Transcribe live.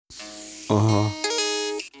Ага,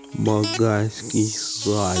 bulgarskiy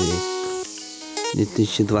slavik.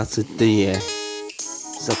 2023.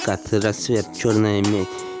 Закат, рассвет, черная медь.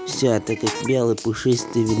 Все это как белый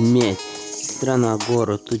пушистый ведмедь. Страна,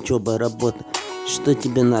 город, учеба, работа. Что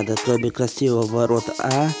тебе надо, кроме красивого ворота,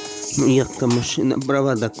 а? Ехка, машина,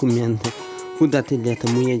 права, документы. Куда ты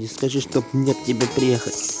летом уедешь? Скажи, чтоб мне к тебе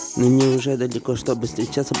приехать. Но не уже далеко, чтобы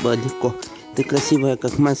встречаться было легко. Ты красивая,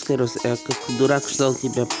 как майская роза. Я как дурак ждал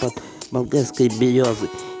тебя под болгарской березы.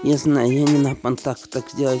 Я знаю, я не на понтах. Так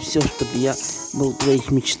сделай все, чтобы я был в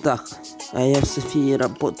твоих мечтах. А я в Софии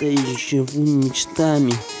работаю и живу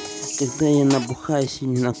мечтами. Когда я набухаюсь и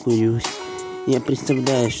не накурюсь, я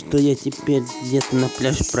представляю, что я теперь где-то на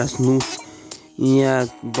пляже проснусь. Я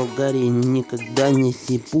в Болгарии никогда не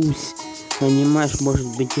съебусь. Понимаешь, может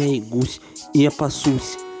быть, я и гусь, и я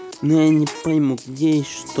пасусь. Но я не пойму, где и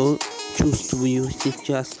что чувствую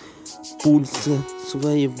сейчас. Пульса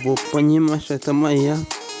своего, понимаешь, это моя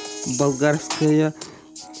болгарская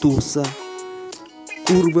туса.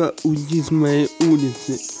 Курва, уйди с моей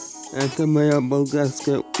улицы. Это моя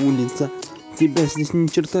болгарская улица. Тебя здесь ни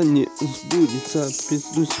черта не сбудется.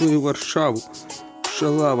 Пиздуй свою Варшаву,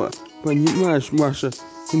 шалава. Понимаешь, Маша,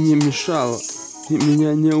 ты мне мешала. Ты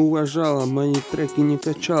меня не уважала, мои треки не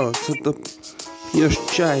качала. Зато пьешь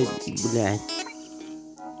чай, блядь.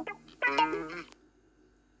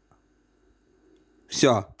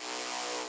 Все.